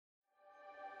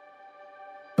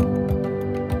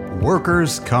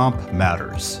Workers' Comp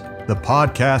Matters, the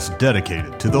podcast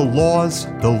dedicated to the laws,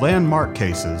 the landmark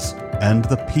cases, and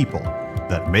the people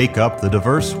that make up the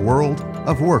diverse world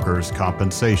of workers'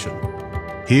 compensation.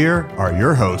 Here are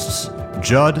your hosts,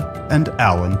 Judd and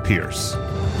Alan Pierce.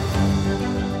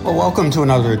 Well, welcome to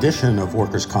another edition of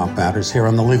Workers' Comp Matters here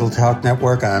on the Legal Talk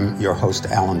Network. I'm your host,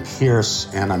 Alan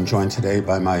Pierce, and I'm joined today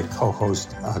by my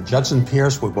co-host, Judson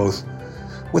Pierce. We're both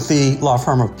with the law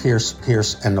firm of Pierce,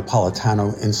 and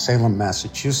Napolitano in Salem,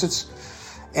 Massachusetts.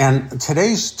 And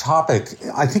today's topic,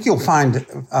 I think you'll find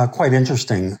quite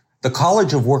interesting. The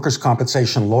College of Workers'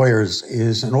 Compensation Lawyers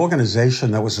is an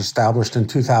organization that was established in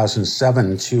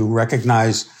 2007 to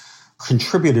recognize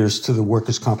contributors to the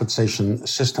workers' compensation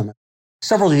system.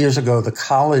 Several years ago, the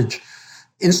college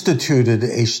instituted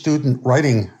a student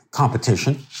writing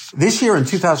competition. This year in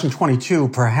 2022,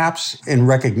 perhaps in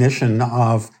recognition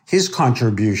of his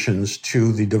contributions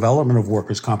to the development of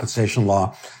workers' compensation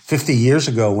law 50 years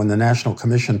ago when the National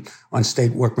Commission on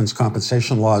State Workmen's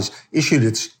Compensation Laws issued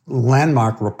its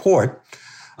landmark report,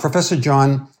 Professor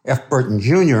John F. Burton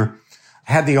Jr.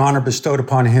 had the honor bestowed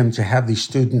upon him to have the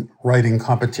Student Writing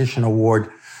Competition Award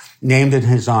named in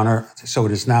his honor. So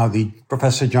it is now the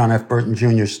Professor John F. Burton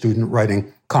Jr. Student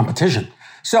Writing Competition.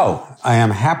 So I am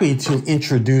happy to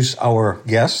introduce our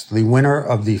guest, the winner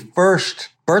of the first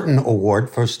Burton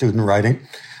Award for student writing,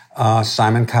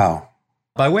 Simon Cow.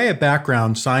 By way of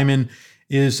background, Simon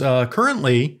is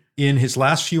currently in his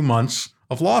last few months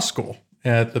of law school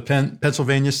at the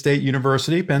Pennsylvania State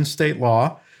University, Penn State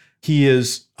Law. He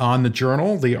is on the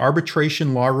journal, the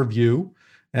Arbitration Law Review,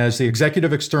 as the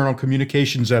Executive External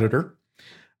Communications Editor.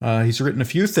 He's written a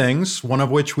few things, one of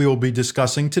which we will be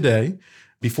discussing today.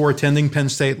 Before attending Penn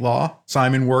State Law,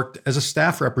 Simon worked as a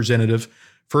staff representative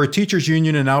for a teachers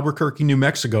union in Albuquerque, New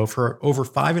Mexico for over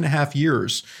 5.5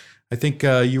 years. I think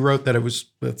you wrote that it was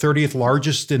the 30th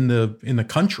largest in the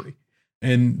country.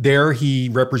 And there he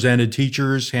represented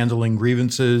teachers handling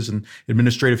grievances and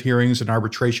administrative hearings and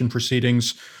arbitration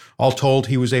proceedings. All told,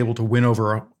 he was able to win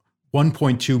over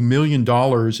 $1.2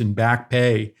 million in back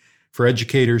pay for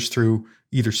educators through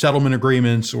either settlement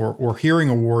agreements or hearing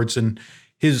awards. And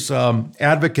his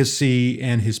advocacy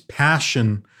and his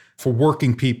passion for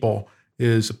working people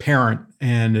is apparent,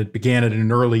 and it began at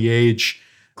an early age,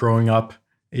 growing up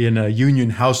in a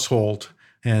union household.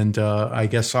 And I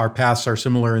guess our paths are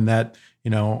similar in that,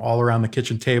 all around the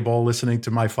kitchen table, listening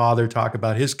to my father talk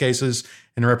about his cases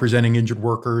and representing injured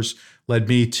workers led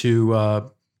me to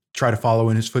try to follow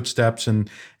in his footsteps, and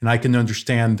I can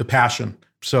understand the passion.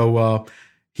 So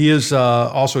he is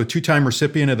also a two-time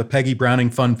recipient of the Peggy Browning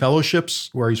Fund Fellowships,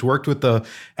 where he's worked with the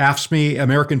AFSCME,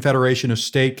 American Federation of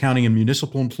State, County, and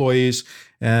Municipal Employees,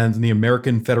 and the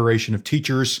American Federation of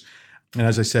Teachers. And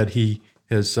as I said, he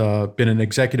has been an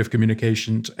executive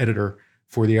communications editor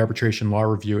for the Arbitration Law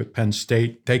Review at Penn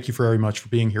State. Thank you very much for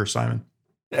being here, Simon.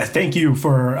 Thank you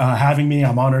for having me.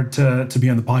 I'm honored to be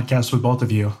on the podcast with both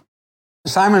of you.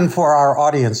 Simon, for our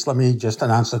audience, let me just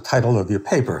announce the title of your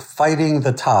paper, Fighting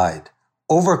the Tide: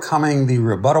 Overcoming the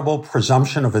Rebuttable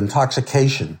Presumption of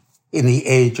Intoxication in the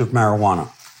Age of Marijuana.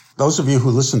 Those of you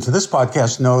who listen to this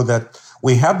podcast know that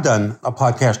we have done a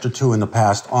podcast or two in the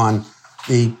past on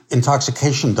the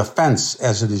intoxication defense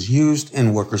as it is used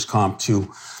in workers' comp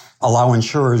to allow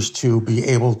insurers to be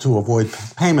able to avoid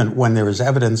payment when there is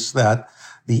evidence that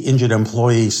the injured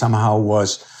employee somehow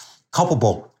was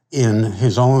culpable in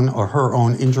his own or her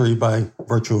own injury by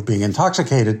virtue of being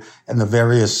intoxicated, and the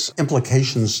various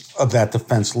implications of that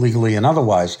defense legally and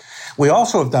otherwise. We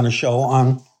also have done a show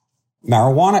on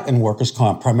marijuana in workers'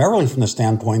 comp, primarily from the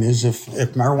standpoint is if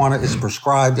marijuana is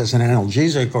prescribed as an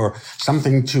analgesic or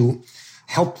something to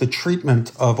help the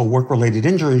treatment of a work-related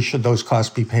injury, should those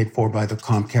costs be paid for by the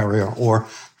comp carrier, or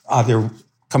are there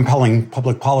compelling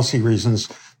public policy reasons,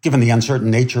 given the uncertain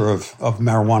nature of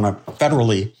marijuana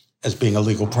federally as being a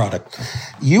legal product?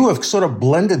 You have sort of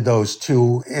blended those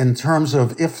two in terms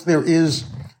of if there is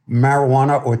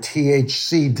marijuana or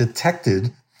THC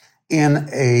detected in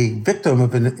a victim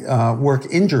of a work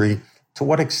injury, to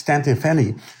what extent, if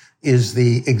any, is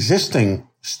the existing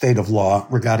state of law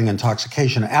regarding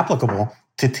intoxication applicable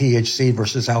to THC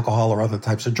versus alcohol or other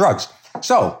types of drugs?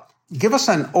 So give us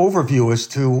an overview as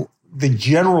to the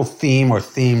general theme or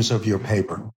themes of your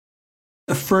paper.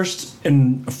 First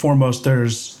and foremost,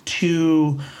 there's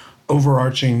two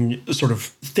overarching sort of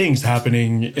things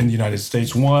happening in the United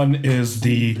States. One is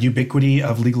the ubiquity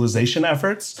of legalization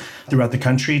efforts throughout the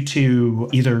country to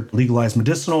either legalize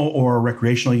medicinal or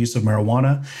recreational use of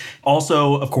marijuana.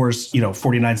 Also, of course,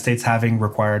 49 states having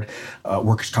required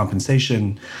workers'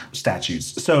 compensation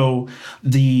statutes. So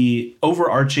the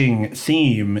overarching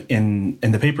theme in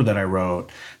the paper that I wrote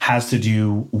has to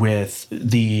do with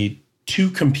the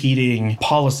two competing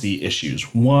policy issues.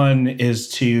 One is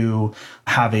to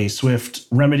have a swift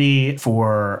remedy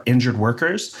for injured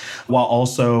workers while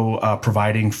also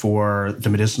providing for the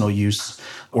medicinal use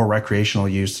or recreational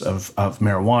use of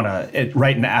marijuana.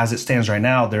 As it stands right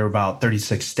now, there are about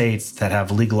 36 states that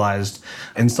have legalized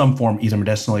in some form, either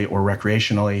medicinally or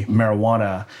recreationally,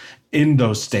 marijuana. In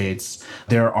those states,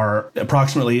 there are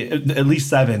approximately at least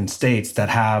 7 states that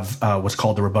have what's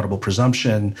called the rebuttable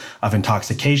presumption of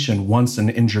intoxication once an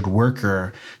injured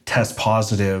worker tests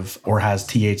positive or has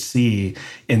THC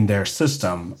in their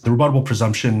system. The rebuttable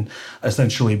presumption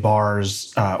essentially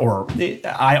bars,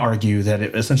 I argue that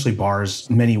it essentially bars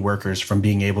many workers from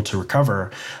being able to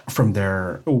recover from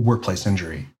their workplace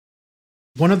injury.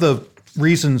 One of the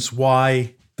reasons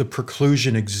why the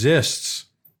preclusion exists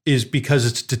is because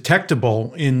it's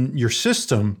detectable in your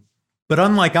system. But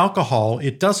unlike alcohol,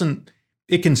 it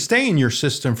can stay in your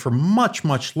system for much,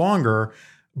 much longer,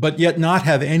 but yet not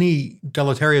have any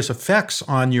deleterious effects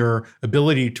on your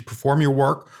ability to perform your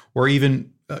work or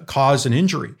even cause an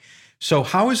injury. So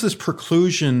how is this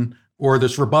preclusion or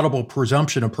this rebuttable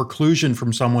presumption a preclusion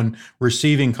from someone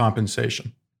receiving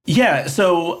compensation? Yeah,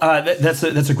 so that's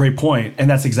a great point, and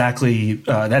that's exactly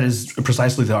that is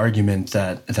precisely the argument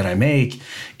that I make.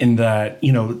 In that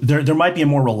there might be a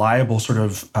more reliable sort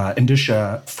of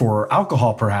indicia for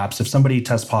alcohol, perhaps if somebody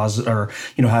tests positive or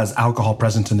has alcohol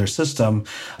present in their system,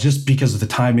 just because of the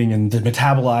timing and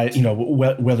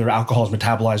the whether alcohol is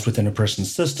metabolized within a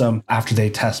person's system after they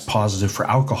test positive for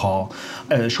alcohol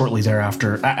shortly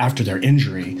thereafter after their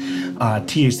injury.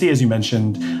 THC, as you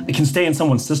mentioned, it can stay in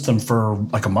someone's system for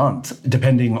like a month,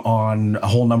 depending on a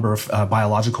whole number of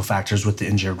biological factors with the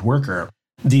injured worker.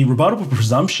 The rebuttable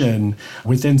presumption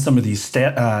within some of these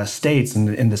states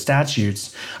and in the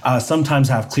statutes sometimes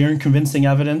have clear and convincing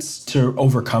evidence to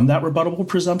overcome that rebuttable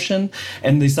presumption,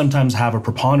 and they sometimes have a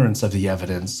preponderance of the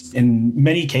evidence. In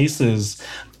many cases,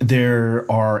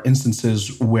 there are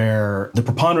instances where the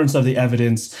preponderance of the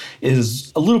evidence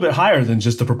is a little bit higher than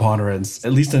just the preponderance.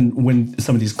 At least when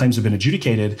some of these claims have been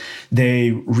adjudicated,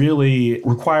 they really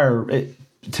require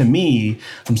to me,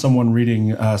 from someone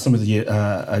reading some of the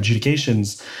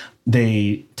adjudications,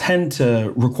 they tend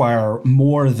to require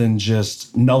more than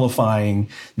just nullifying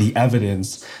the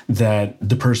evidence that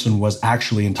the person was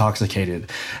actually intoxicated.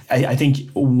 I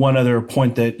think one other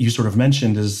point that you sort of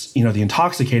mentioned is, the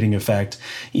intoxicating effect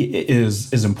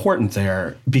is important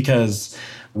there, because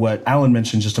what Alan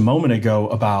mentioned just a moment ago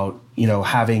about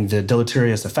having the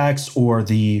deleterious effects or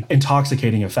the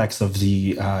intoxicating effects of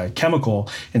the chemical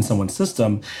in someone's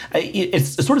system,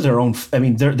 it's sort of their own. I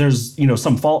mean, there's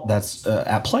some fault that's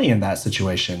at play in that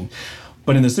situation.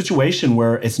 But in the situation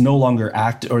where it's no longer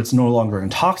it's no longer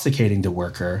intoxicating the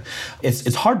worker,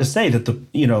 it's hard to say that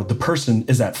the person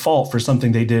is at fault for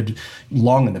something they did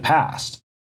long in the past.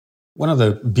 One of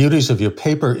the beauties of your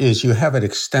paper is you have it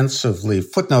extensively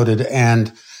footnoted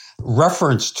and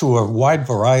reference to a wide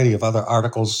variety of other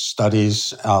articles,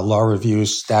 studies, law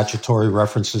reviews, statutory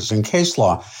references, and case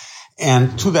law.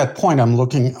 And to that point, I'm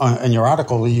looking in your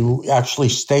article, you actually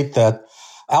state that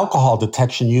alcohol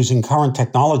detection using current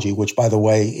technology, which, by the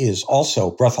way, is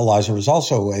also, breathalyzer is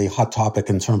also a hot topic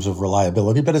in terms of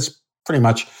reliability, but it's pretty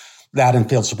much that and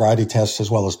field sobriety tests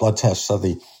as well as blood tests are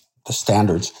the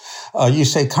standards. You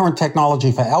say current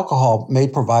technology for alcohol may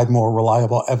provide more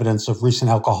reliable evidence of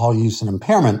recent alcohol use and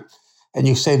impairment. And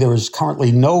you say there is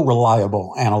currently no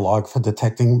reliable analog for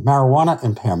detecting marijuana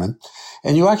impairment.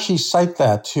 And you actually cite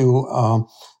that to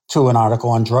an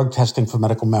article on drug testing for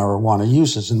medical marijuana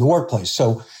uses in the workplace.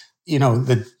 So,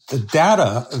 the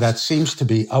data that seems to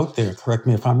be out there, correct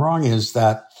me if I'm wrong, is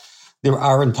that there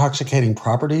are intoxicating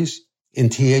properties in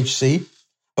THC,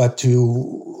 but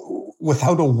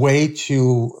without a way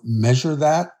to measure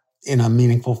that in a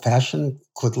meaningful fashion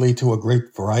could lead to a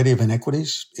great variety of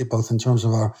inequities, both in terms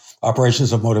of our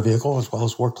operations of motor vehicle as well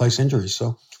as workplace injuries.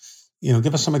 So,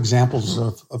 give us some examples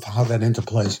of how that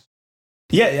interplays.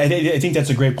 Yeah, I think that's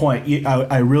a great point.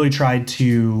 I really tried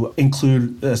to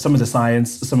include some of the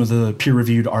science, some of the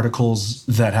peer-reviewed articles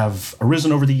that have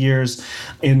arisen over the years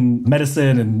in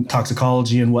medicine and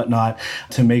toxicology and whatnot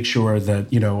to make sure that,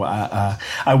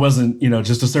 I wasn't,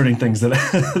 just asserting things that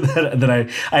that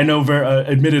I know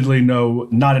admittedly know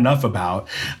not enough about.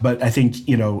 But I think,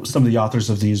 some of the authors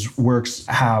of these works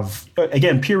have,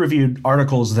 again, peer-reviewed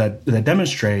articles that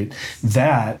demonstrate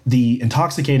that the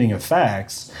intoxicating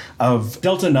effects of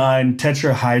Delta-9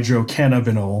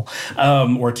 tetrahydrocannabinol,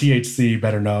 or THC,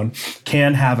 better known,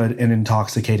 can have an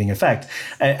intoxicating effect.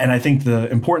 And I think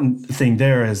the important thing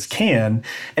there is can.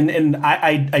 And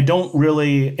I don't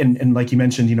really, and like you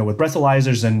mentioned, with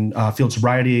breathalyzers and field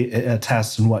sobriety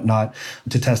tests and whatnot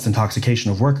to test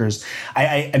intoxication of workers,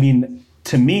 I mean,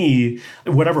 to me,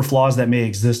 whatever flaws that may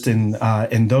exist in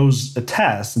those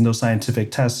tests, in those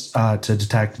scientific tests to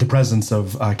detect the presence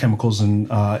of chemicals in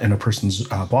a person's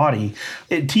body,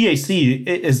 THC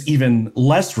is even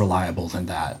less reliable than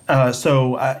that.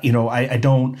 So I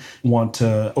don't want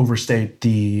to overstate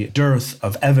the dearth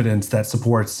of evidence that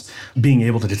supports being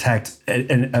able to detect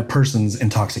a person's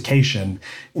intoxication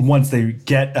once they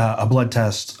get a blood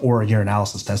test or a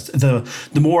urinalysis test.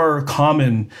 The more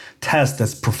common test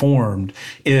that's performed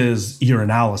is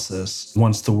urinalysis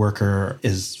once the worker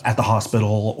is at the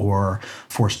hospital or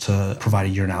forced to provide a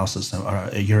urinalysis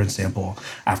or a urine sample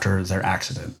after their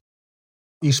accident.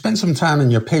 You spend some time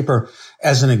in your paper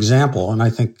as an example, and I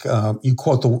think you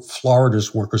quote the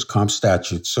Florida's workers' comp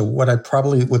statute. So what I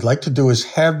probably would like to do is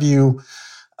have you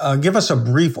give us a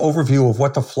brief overview of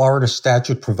what the Florida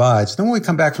statute provides. Then when we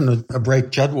come back from the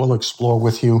break, Judd will explore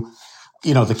with you,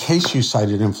 the case you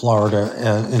cited in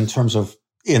Florida in terms of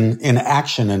in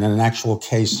action and in an actual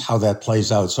case, how that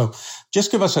plays out. So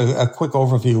just give us a quick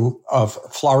overview of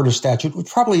Florida statute, which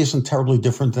probably isn't terribly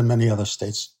different than many other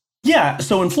states. Yeah.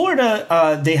 So in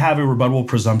Florida, they have a rebuttable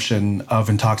presumption of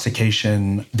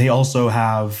intoxication. They also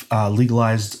have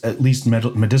legalized at least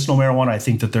medicinal marijuana. I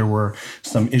think that there were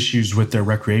some issues with their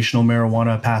recreational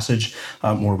marijuana passage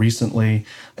more recently.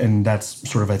 And that's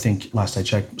sort of, I think, last I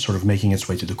checked, sort of making its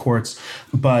way through the courts.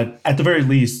 But at the very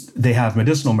least, they have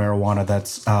medicinal marijuana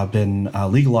that's been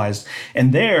legalized.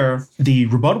 And there, the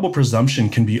rebuttable presumption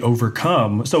can be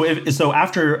overcome. So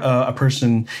after a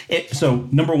person,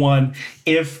 number one,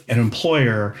 if an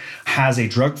employer has a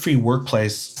drug-free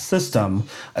workplace system,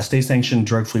 a state-sanctioned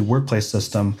drug-free workplace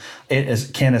system,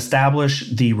 can establish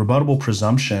the rebuttable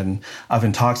presumption of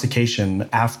intoxication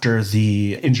after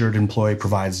the injured employee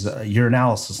provides a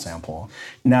urinalysis sample.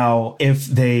 Now, if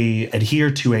they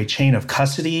adhere to a chain of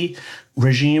custody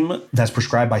regime that's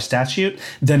prescribed by statute,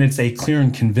 then it's a clear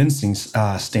and convincing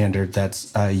standard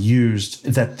that's used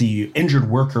that the injured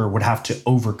worker would have to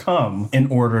overcome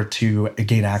in order to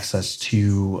gain access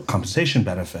to compensation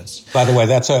benefits. By the way,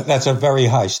 that's a very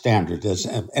high standard. As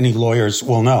any lawyers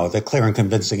will know, that clear and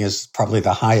convincing is probably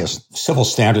the highest civil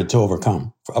standard to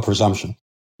overcome a presumption.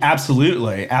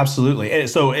 Absolutely.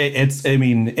 So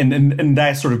and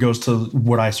that sort of goes to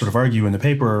what I sort of argue in the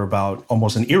paper about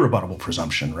almost an irrebuttable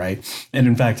presumption, right? And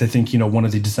in fact, I think, one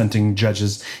of the dissenting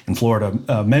judges in Florida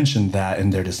mentioned that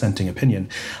in their dissenting opinion.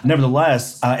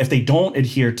 Nevertheless, if they don't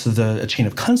adhere to the chain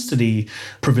of custody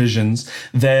provisions,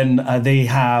 then they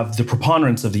have the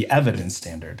preponderance of the evidence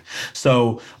standard.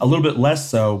 So a little bit less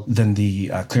so than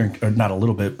the or not a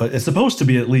little bit, but it's supposed to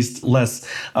be at least less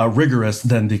rigorous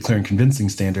than the clear and convincing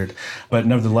standard. But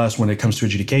nevertheless, when it comes to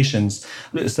adjudications,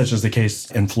 such as the case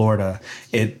in Florida,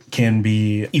 it can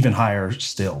be even higher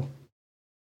still.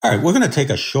 All right, we're going to take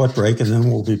a short break and then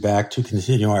we'll be back to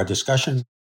continue our discussion.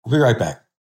 We'll be right back.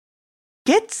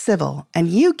 Get Civil, and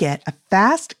you get a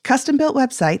fast, custom-built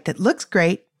website that looks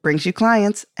great, brings you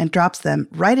clients, and drops them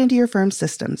right into your firm's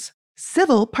systems.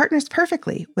 Civil partners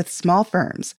perfectly with small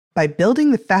firms by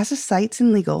building the fastest sites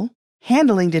in legal,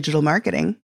 handling digital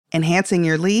marketing, enhancing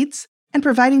your leads, and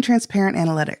providing transparent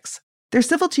analytics. They're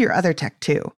civil to your other tech,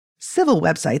 too. Civil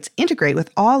websites integrate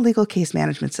with all legal case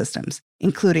management systems,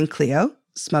 including Clio,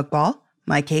 Smokeball,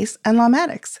 MyCase, and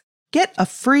Lawmatics. Get a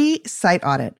free site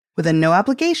audit with a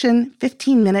no-obligation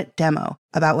 15-minute demo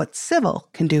about what Civil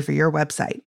can do for your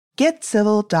website.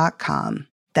 GetCivil.com.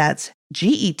 That's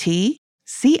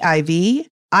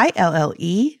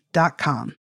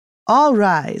GetCiville.com. All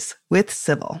rise with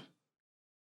Civil.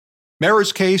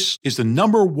 Mara's Case is the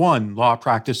 #1 law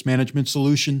practice management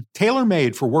solution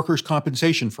tailor-made for workers'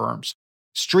 compensation firms.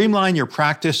 Streamline your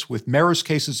practice with Mara's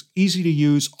Case's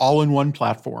easy-to-use all-in-one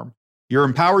platform. You're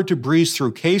empowered to breeze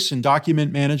through case and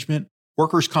document management,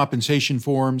 workers' compensation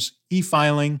forms,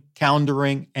 e-filing,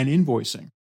 calendaring, and invoicing.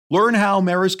 Learn how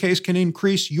Mara's Case can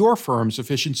increase your firm's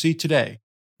efficiency today.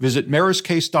 Visit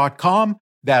meruscase.com.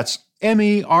 That's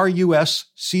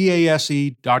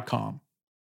meruscase.com.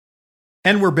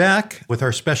 And we're back with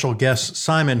our special guest,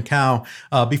 Simon Cow.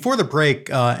 Before the break,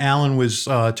 Alan was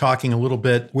talking a little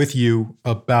bit with you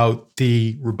about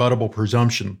the rebuttable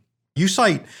presumption. You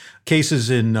cite cases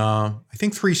in, I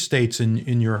think, 3 states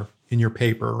in your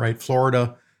paper, right?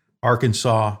 Florida,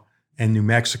 Arkansas, and New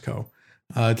Mexico.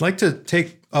 I'd like to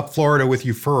take up Florida with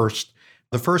you first.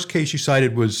 The first case you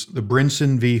cited was the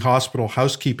Brinson v. Hospital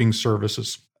Housekeeping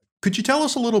Services. Could you tell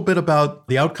us a little bit about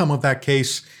the outcome of that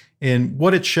case and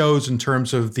what it shows in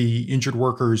terms of the injured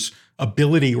worker's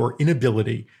ability or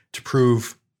inability to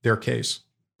prove their case?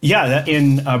 Yeah,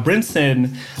 in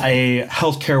Brinson, a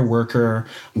healthcare worker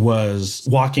was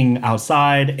walking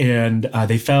outside and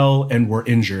they fell and were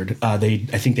injured. I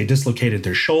think they dislocated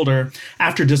their shoulder.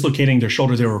 After dislocating their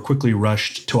shoulder, they were quickly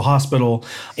rushed to a hospital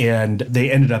and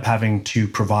they ended up having to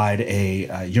provide a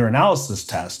urinalysis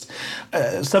test.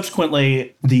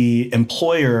 Subsequently, the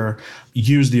employer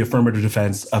used the affirmative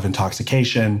defense of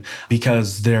intoxication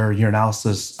because their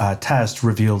urinalysis test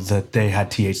revealed that they had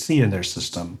THC in their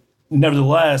system.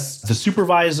 Nevertheless, the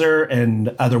supervisor and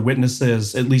other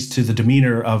witnesses, at least to the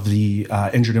demeanor of the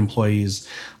injured employee's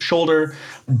shoulder,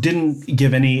 didn't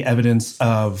give any evidence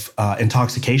of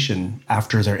intoxication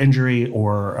after their injury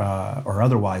or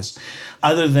otherwise,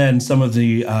 other than some of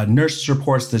the nurse's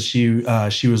reports that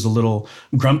she was a little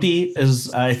grumpy, is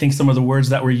I think some of the words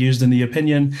that were used in the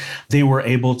opinion. They were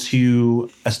able to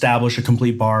establish a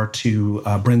complete bar to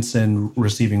Brinson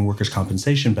receiving workers'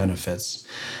 compensation benefits.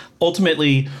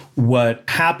 Ultimately, what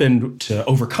happened to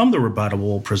overcome the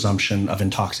rebuttable presumption of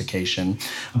intoxication,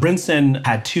 Brinson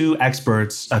had 2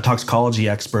 experts, toxicology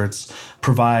experts,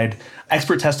 provide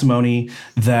expert testimony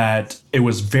that it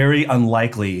was very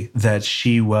unlikely that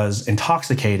she was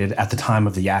intoxicated at the time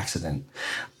of the accident.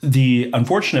 The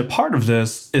unfortunate part of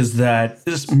this is that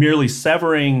this merely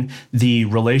severing the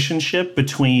relationship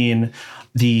between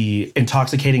the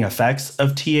intoxicating effects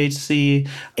of THC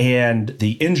and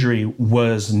the injury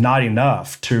was not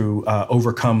enough to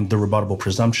overcome the rebuttable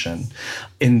presumption.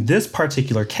 In this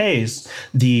particular case,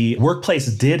 the workplace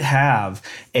did have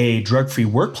a drug-free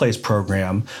workplace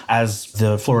program, as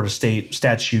the Florida state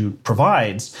statute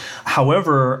provides.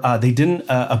 However, they didn't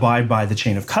abide by the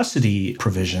chain of custody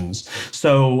provisions.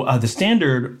 So the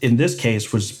standard in this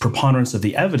case was preponderance of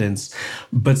the evidence,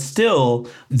 but still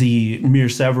the mere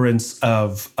severance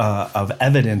of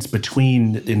evidence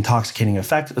between the intoxicating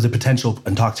effect, the potential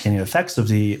intoxicating effects of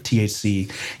the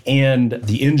THC and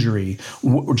the injury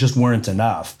just weren't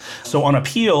enough. So on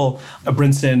appeal,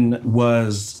 Brinson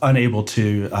was unable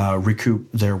to recoup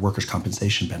their workers'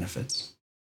 compensation benefits.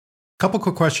 A couple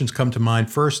quick questions come to mind.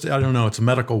 First, I don't know, it's a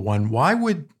medical one. Why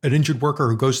would an injured worker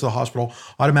who goes to the hospital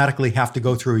automatically have to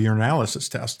go through a urinalysis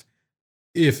test?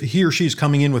 If he or she's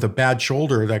coming in with a bad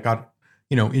shoulder that got,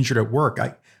 injured at work,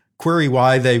 I query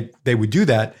why they would do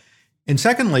that. And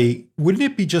secondly, wouldn't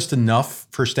it be just enough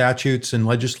for statutes and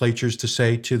legislatures to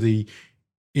say to the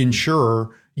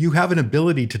insurer, you have an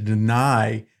ability to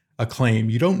deny a claim.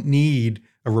 You don't need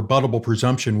a rebuttable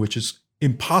presumption, which is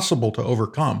impossible to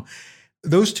overcome.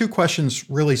 Those 2 questions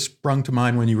really sprung to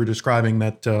mind when you were describing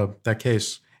that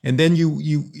case. And then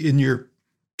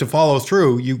to follow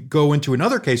through, you go into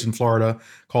another case in Florida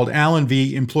called Allen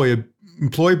v.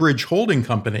 Employbridge Holding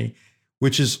Company,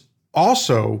 which is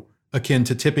also akin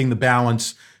to tipping the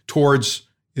balance towards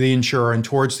the insurer and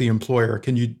towards the employer.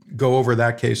 Can you go over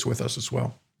that case with us as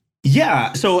well?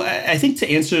 Yeah. So I think to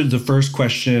answer the first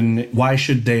question, why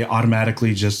should they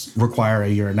automatically just require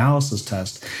a urinalysis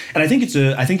test? And I think it's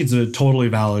a totally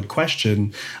valid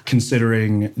question,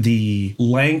 considering the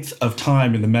length of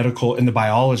time in the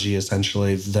biology,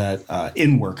 essentially, that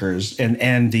in workers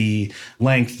and the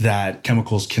length that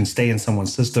chemicals can stay in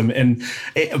someone's system. And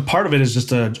part of it is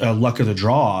just a luck of the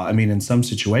draw. I mean, in some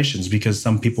situations, because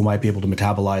some people might be able to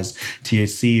metabolize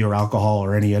THC or alcohol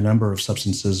or a number of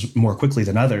substances more quickly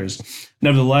than others.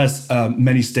 Nevertheless,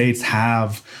 many states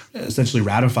have essentially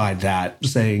ratified that,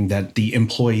 saying that the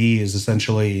employee is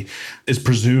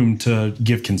presumed to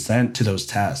give consent to those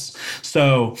tests.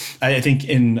 So I think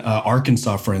in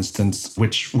Arkansas, for instance,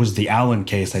 which was the Allen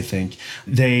case, I think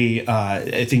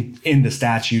in the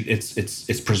statute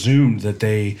it's presumed that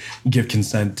they give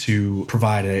consent to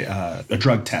provide a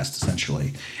drug test,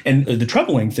 essentially. And the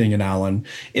troubling thing in Allen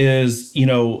is,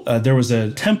 there was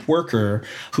a temp worker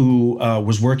who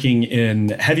was working working in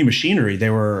heavy machinery. They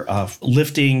were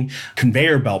lifting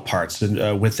conveyor belt parts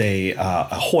with a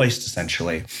hoist,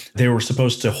 essentially. They were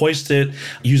supposed to hoist it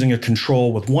using a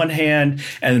control with one hand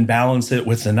and then balance it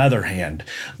with another hand.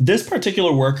 This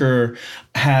particular worker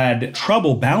had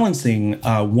trouble balancing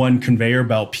one conveyor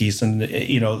belt piece. And,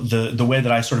 the way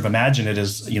that I sort of imagine it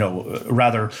is, a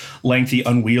rather lengthy,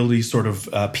 unwieldy sort of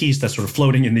piece that's sort of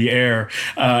floating in the air,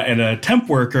 and a temp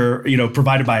worker,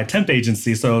 provided by a temp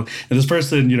agency. So this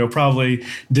person, probably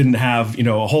didn't have,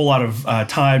 a whole lot of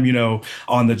time,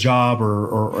 on the job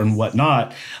or and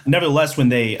whatnot. Nevertheless, when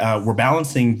they were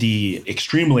balancing the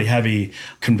extremely heavy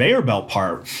conveyor belt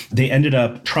part, they ended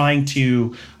up trying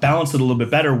to balance it a little bit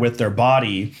better with their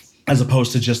body as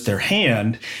opposed to just their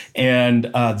hand, and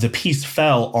the piece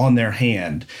fell on their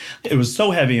hand. It was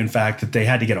so heavy, in fact, that they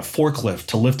had to get a forklift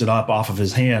to lift it up off of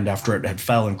his hand after it had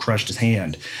fell and crushed his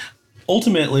hand.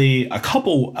 Ultimately, a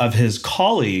couple of his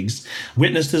colleagues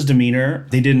witnessed his demeanor.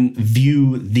 They didn't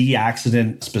view the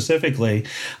accident specifically,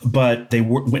 but they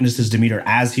witnessed his demeanor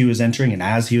as he was entering and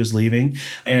as he was leaving.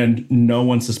 And no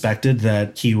one suspected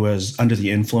that he was under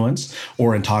the influence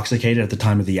or intoxicated at the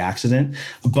time of the accident.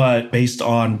 But based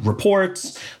on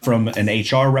reports from an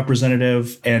HR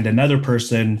representative and another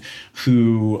person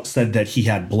who said that he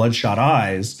had bloodshot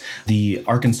eyes, the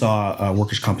Arkansas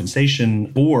Workers' Compensation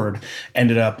Board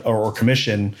or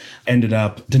commission ended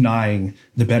up denying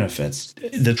the benefits.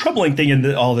 The troubling thing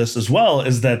in all this as well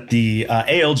is that the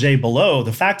ALJ below,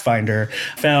 the fact finder,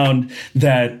 found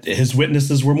that his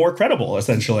witnesses were more credible,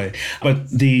 essentially. But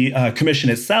the commission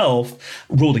itself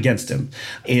ruled against him,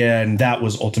 and that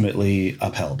was ultimately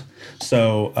upheld.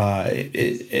 So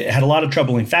it had a lot of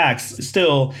troubling facts.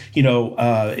 Still,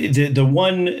 the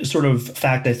one sort of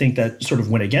fact I think that sort of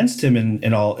went against him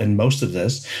in most of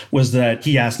this was that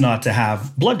he asked not to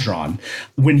have blood drawn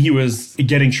when he was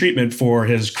getting treatment for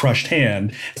his crushed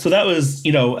hand. So that was,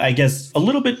 I guess a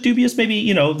little bit dubious.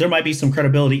 Maybe, there might be some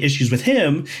credibility issues with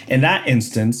him in that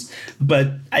instance.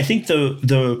 But I think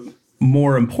the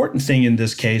more important thing in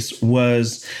this case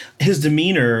was his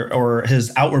demeanor or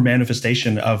his outward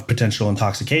manifestation of potential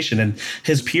intoxication. And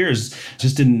his peers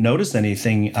just didn't notice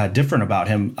anything different about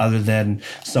him other than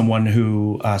someone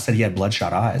who said he had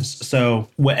bloodshot eyes. So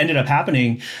what ended up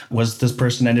happening was this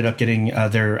person ended up getting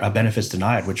their benefits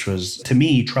denied, which was, to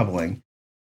me, troubling.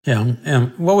 Yeah.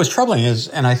 And what was troubling is,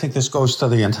 and I think this goes to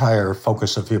the entire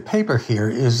focus of your paper here,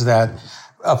 is that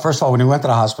first of all, when he went to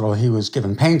the hospital, he was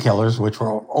given painkillers, which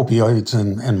were opioids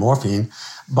and morphine,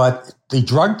 but the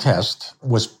drug test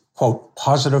was, quote,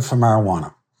 positive for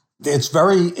marijuana. It's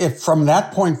from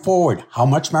that point forward, how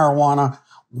much marijuana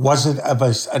was it of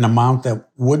an amount that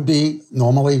would be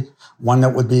normally one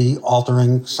that would be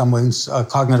altering someone's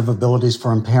cognitive abilities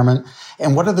for impairment?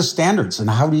 And what are the standards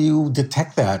and how do you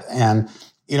detect that? And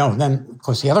then, of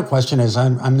course, the other question is,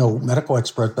 I'm no medical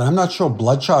expert, but I'm not sure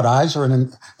bloodshot eyes are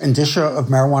an indicia of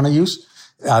marijuana use.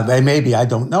 They may be, I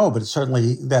don't know, but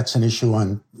certainly that's an issue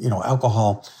on,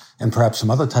 alcohol and perhaps some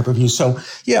other type of use. So,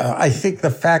 yeah, I think the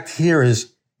fact here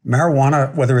is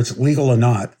marijuana, whether it's legal or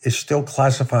not, is still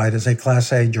classified as a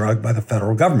Class A drug by the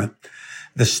federal government.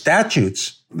 The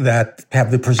statutes that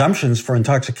have the presumptions for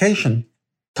intoxication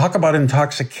talk about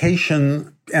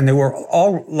intoxication, and they were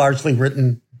all largely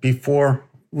written before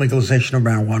legalization of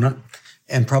marijuana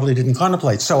and probably didn't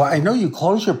contemplate. So I know you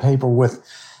close your paper with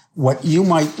what you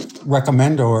might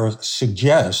recommend or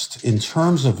suggest in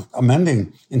terms of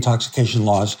amending intoxication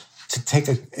laws to take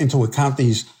into account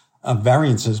these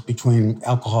variances between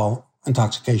alcohol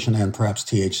intoxication and perhaps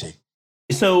THC.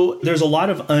 So there's a lot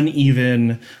of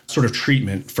uneven sort of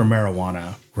treatment for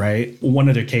marijuana, right? One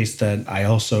other case that I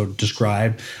also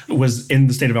described was in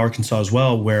the state of Arkansas as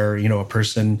well, where, a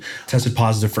person tested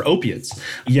positive for opiates.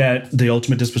 Yet the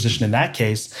ultimate disposition in that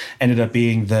case ended up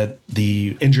being that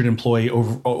the injured employee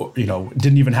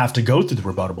didn't even have to go through the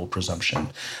rebuttable presumption.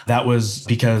 That was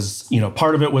because,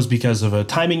 part of it was because of a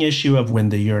timing issue of when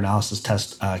the urinalysis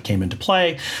test came into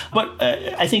play. But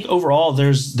I think overall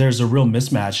there's a real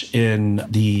mismatch in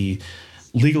the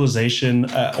legalization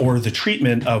or the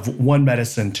treatment of one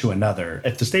medicine to another.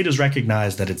 If the state has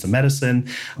recognized that it's a medicine,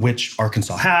 which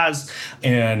Arkansas has,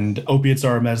 and opiates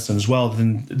are a medicine as well,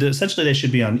 then essentially they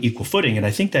should be on equal footing. And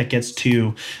I think that gets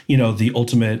to, the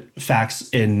ultimate facts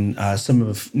in some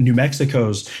of New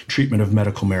Mexico's treatment of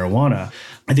medical marijuana.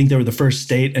 I think they were the first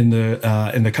state in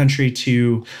the country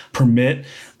to permit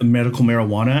medical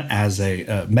marijuana as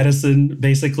a medicine,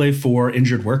 basically, for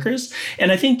injured workers.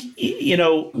 And I think,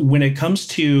 when it comes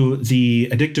to the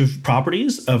addictive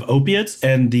properties of opiates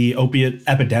and the opiate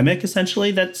epidemic,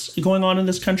 essentially, that's going on in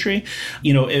this country,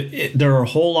 there are a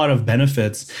whole lot of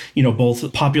benefits,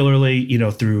 both popularly,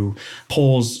 through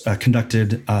polls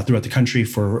conducted throughout the country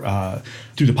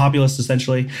through the populace,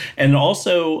 essentially, and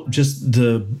also just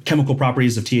the chemical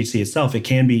properties of THC itself. It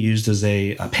can be used as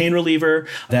a pain reliever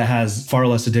that has far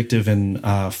less addictive and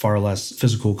far less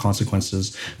physical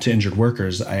consequences to injured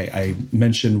workers. I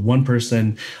mentioned one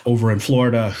person over in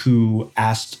Florida who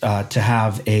asked to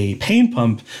have a pain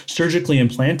pump surgically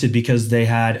implanted because they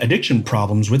had addiction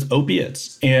problems with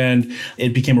opiates. And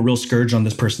it became a real scourge on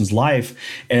this person's life.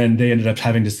 And they ended up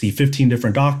having to see 15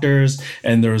 different doctors.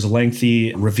 And there was a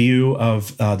lengthy review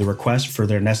of the request for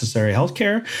their necessary health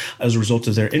care as a result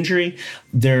of their injury.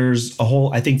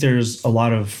 I think there's a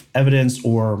lot of evidence,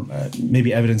 or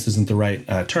maybe evidence isn't the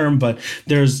right term, but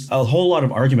there's a whole lot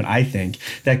of argument, I think,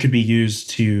 that could be used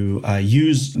to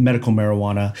use medical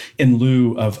marijuana in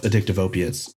lieu of addictive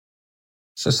opiates.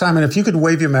 So, Simon, if you could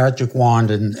wave your magic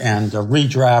wand and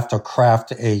redraft or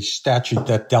craft a statute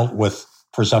that dealt with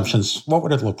presumptions, what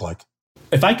would it look like?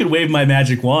 If I could wave my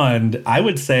magic wand, I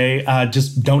would say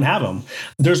just don't have them.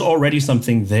 There's already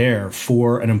something there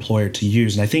for an employer to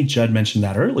use. And I think Judd mentioned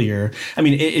that earlier. I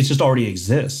mean, it just already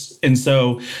exists. And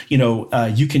so,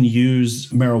 you can use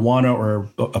marijuana or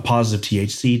a positive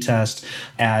THC test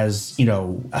as,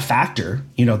 a factor,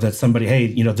 that somebody,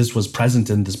 hey, this was present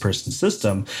in this person's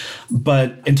system.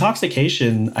 But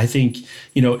intoxication, I think,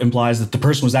 implies that the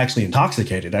person was actually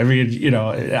intoxicated. I mean,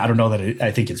 I don't know that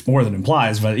I think it's more than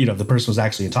implies, but, the person was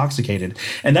actually intoxicated.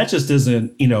 And that just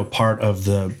isn't, part of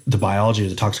the biology or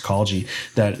the toxicology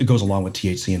that goes along with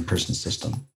THC in a person's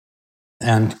system.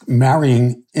 And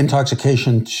marrying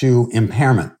intoxication to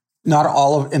impairment. Not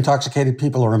all of intoxicated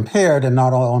people are impaired, and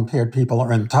not all impaired people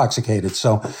are intoxicated.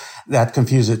 So that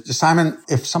confuses it. Simon,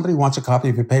 if somebody wants a copy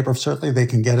of your paper, certainly they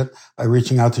can get it by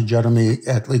reaching out to Judd or me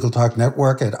at Legal Talk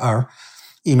Network at our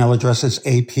email addresses,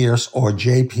 apierce or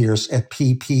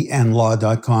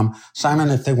jpierce@ppnlaw.com. Simon,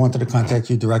 if they wanted to contact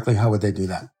you directly, how would they do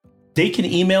that? They can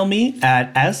email me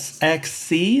at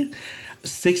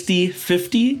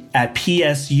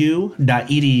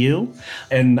sxc6050@psu.edu,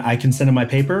 and I can send them my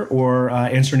paper or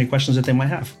answer any questions that they might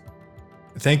have.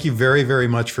 Thank you very, very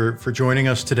much for joining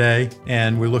us today.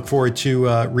 And we look forward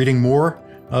to reading more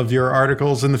of your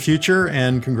articles in the future,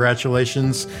 and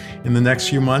congratulations in the next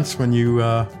few months when you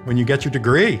get your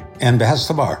degree. And behest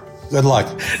the bar. Good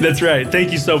luck. That's right.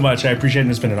 Thank you so much. I appreciate it.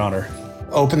 It's been an honor.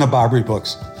 Open the Barbary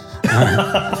books.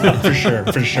 For sure.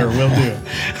 Will do.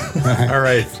 All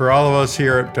right. For all of us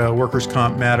here at Workers'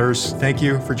 Comp Matters, thank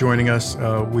you for joining us.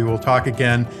 We will talk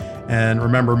again. And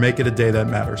remember, make it a day that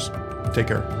matters. Take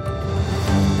care.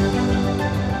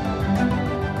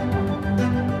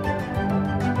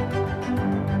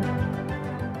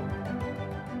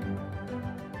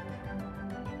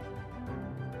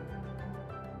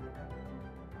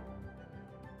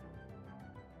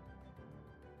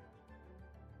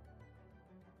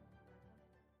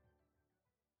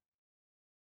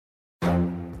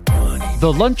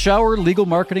 The Lunch Hour Legal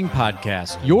Marketing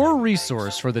Podcast, your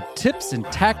resource for the tips and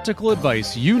tactical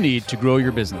advice you need to grow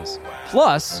your business.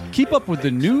 Plus, keep up with the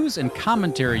news and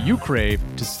commentary you crave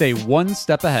to stay one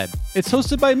step ahead. It's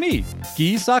hosted by me,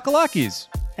 Guy Sakalakis.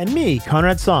 And me,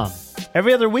 Conrad Som.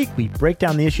 Every other week, we break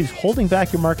down the issues holding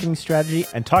back your marketing strategy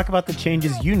and talk about the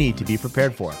changes you need to be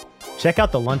prepared for. Check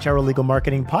out the Lunch Hour Legal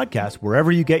Marketing Podcast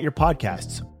wherever you get your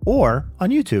podcasts or on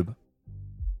YouTube.